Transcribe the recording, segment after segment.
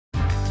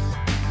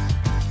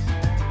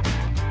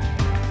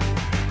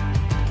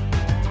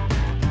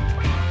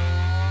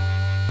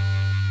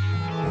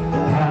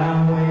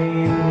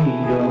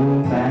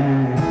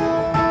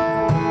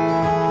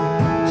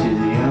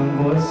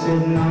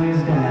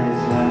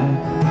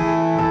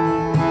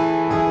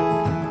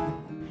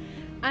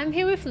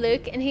with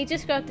Luke, and he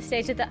just got off the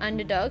stage at the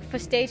Underdog for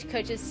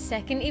Stagecoach's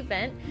second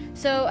event.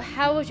 So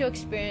how was your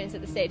experience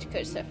at the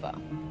Stagecoach so far?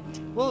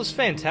 Well, it was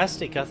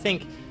fantastic. I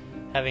think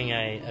having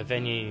a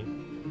venue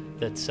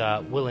that's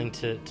willing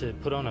to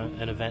put on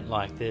an event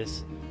like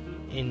this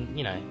in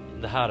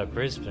the heart of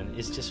Brisbane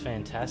is just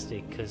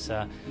fantastic, because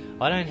I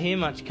don't hear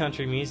much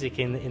country music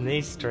in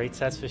these streets,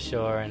 that's for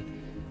sure, and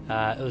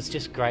it was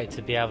just great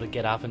to be able to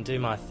get up and do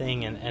my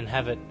thing and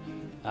have it.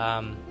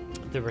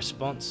 The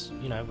response,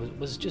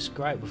 was just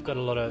great. We've got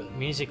a lot of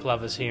music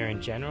lovers here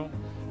in general,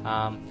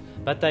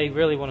 but they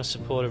really want to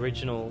support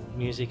original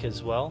music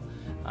as well,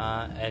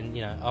 and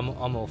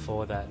I'm all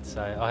for that.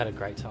 So I had a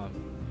great time.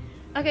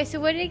 Okay, so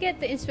where do you get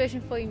the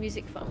inspiration for your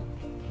music from?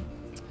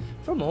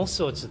 From all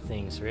sorts of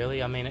things,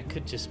 really. I mean, it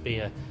could just be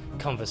a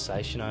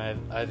conversation I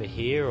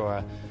overhear,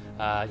 or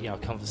a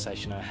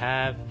conversation I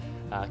have.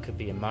 It could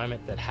be a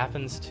moment that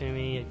happens to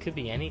me. It could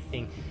be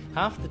anything.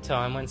 Half the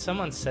time, when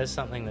someone says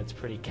something that's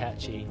pretty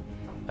catchy,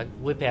 I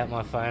whip out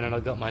my phone and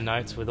I've got my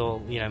notes with all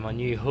my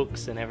new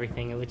hooks and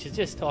everything, which is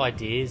just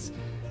ideas.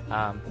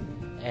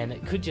 And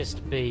it could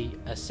just be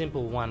a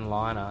simple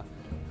one-liner,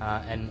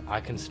 and I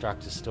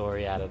construct a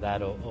story out of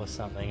that or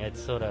something.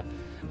 It's sort of,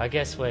 I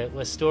guess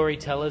we're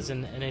storytellers,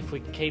 and if we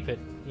keep it,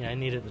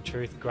 near to the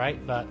truth,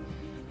 great. But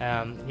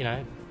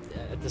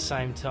at the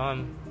same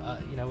time,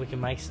 we can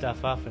make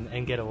stuff up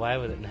and get away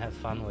with it and have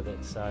fun with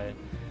it. So,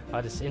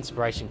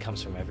 inspiration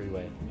comes from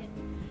everywhere. Yeah.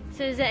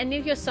 So, is there any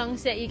of your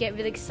songs that you get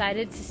really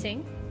excited to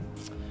sing?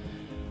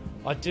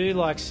 I do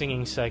like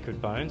singing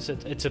Sacred Bones.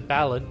 It's a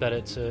ballad, but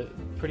it's a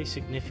pretty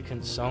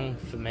significant song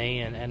for me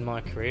and my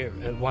career.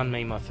 It won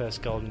me my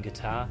first golden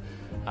guitar,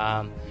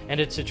 and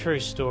it's a true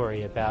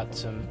story about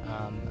some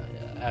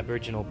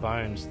Aboriginal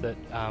bones that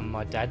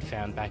my dad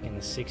found back in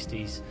the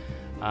 60s,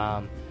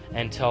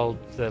 and told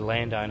the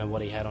landowner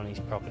what he had on his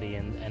property,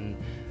 and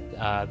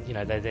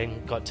they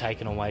then got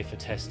taken away for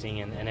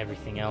testing and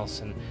everything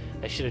else, and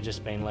they should have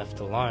just been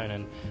left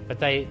alone. But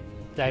they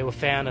were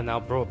found and they were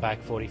brought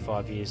back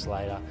 45 years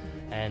later,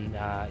 and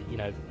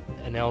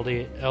an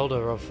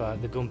elder of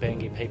the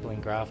Gumbaynggirr people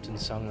in Grafton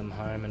sung them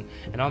home,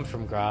 and I'm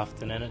from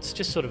Grafton, and it's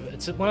just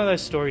it's one of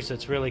those stories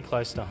that's really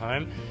close to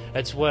home.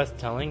 It's worth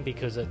telling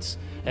because it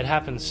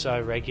happens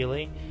so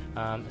regularly,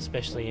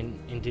 especially in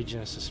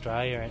Indigenous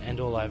Australia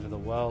and all over the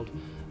world,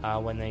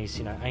 when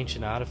these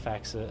ancient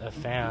artefacts are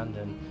found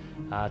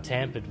and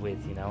tampered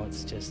with.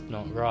 It's just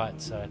not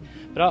right. So,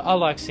 but I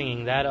like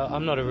singing that.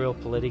 I'm not a real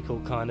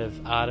political kind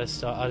of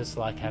artist. I just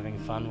like having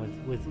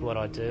fun with what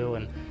I do,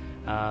 and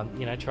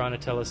trying to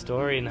tell a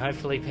story, and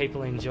hopefully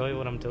people enjoy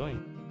what I'm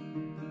doing.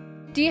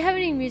 Do you have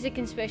any music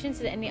inspirations?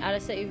 Is there any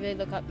artists that you really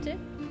look up to?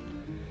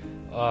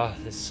 Oh,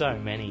 there's so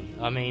many.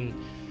 I mean,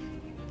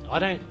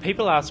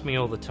 people ask me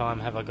all the time,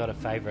 have I got a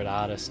favourite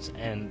artist?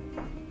 And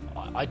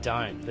I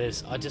don't.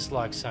 I just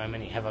like so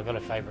many. Have I got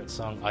a favourite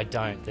song? I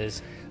don't.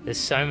 There's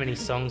so many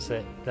songs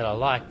that I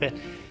like. But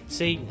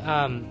see,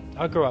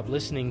 I grew up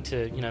listening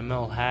to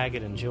Mel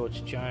Haggard and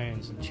George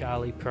Jones and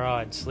Charlie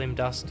Pride, Slim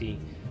Dusty,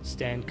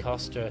 Stan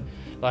Costa,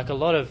 like a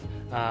lot of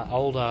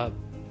older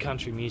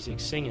country music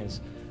singers.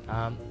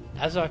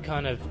 As I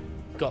kind of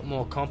got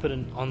more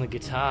competent on the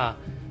guitar,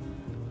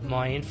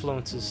 my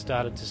influences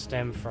started to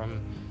stem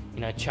from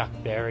Chuck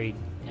Berry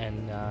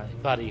and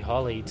Buddy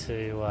Holly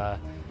to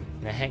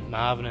Hank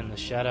Marvin and the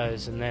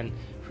Shadows, and then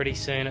pretty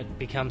soon it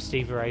becomes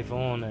Stevie Ray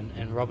Vaughan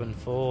and Robin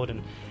Ford,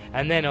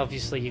 and then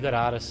obviously you got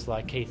artists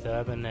like Keith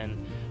Urban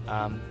and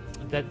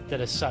that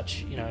are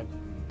such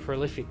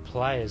prolific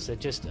players. They're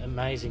just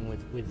amazing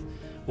with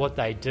what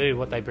they do,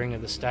 what they bring to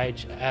the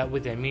stage,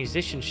 with their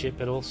musicianship,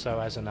 but also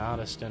as an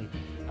artist and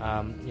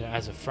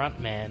as a front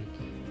man.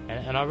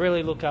 And I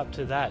really look up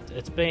to that.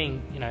 It's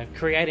being,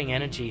 creating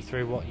energy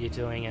through what you're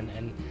doing,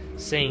 and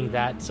seeing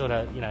that sort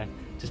of,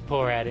 just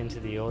pour out into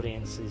the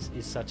audience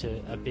is such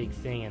a big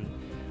thing. And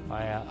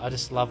I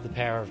just love the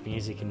power of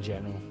music in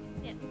general.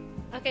 Yeah.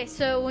 Okay,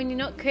 so when you're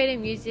not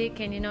creating music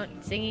and you're not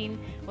singing,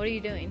 what are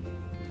you doing?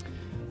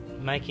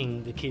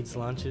 Making the kids'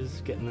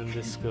 lunches, getting them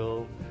to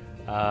school,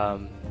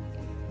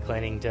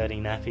 cleaning dirty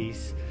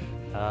nappies,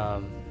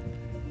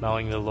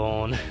 mowing the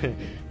lawn.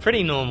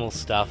 Pretty normal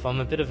stuff. I'm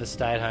a bit of a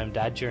stay-at-home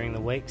dad during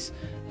the weeks.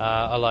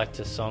 I like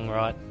to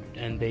songwrite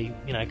and be,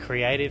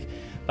 creative.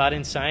 But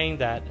in saying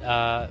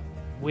that,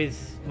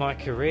 with my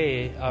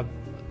career,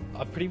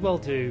 I pretty well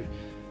do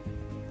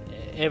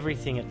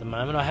everything at the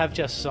moment. I have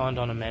just signed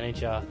on a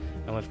manager,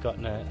 and we've got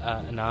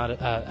an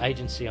art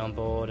agency on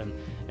board and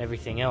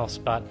everything else.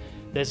 But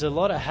there's a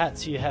lot of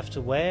hats you have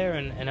to wear,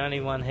 and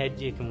only one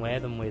head you can wear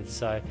them with.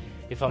 So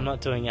if I'm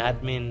not doing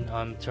admin,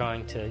 I'm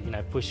trying to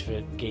push for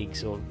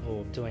gigs or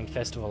doing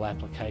festival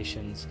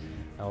applications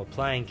or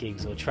playing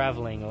gigs or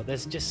travelling, or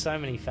there's just so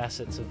many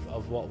facets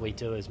of what we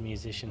do as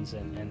musicians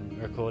and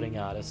recording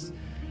artists,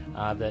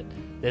 that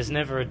there's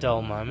never a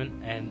dull moment,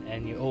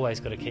 and you always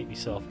got to keep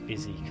yourself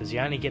busy, because you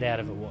only get out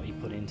of it what you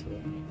put into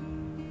it.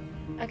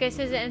 Okay,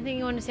 so is there anything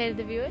you want to say to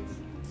the viewers?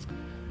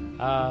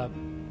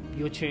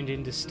 You're tuned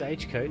into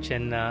Stagecoach,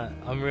 and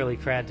I'm really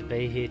proud to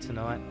be here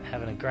tonight,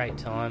 having a great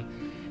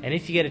time. And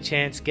if you get a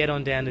chance, get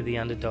on down to the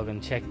Underdog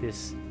and check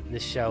this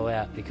show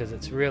out, because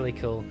it's really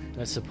cool and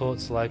it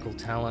supports local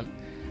talent.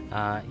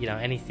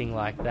 Anything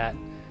like that,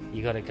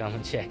 you got to come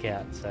and check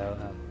out. So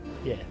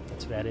yeah,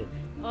 that's about it.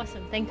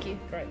 Awesome, thank you.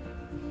 Great.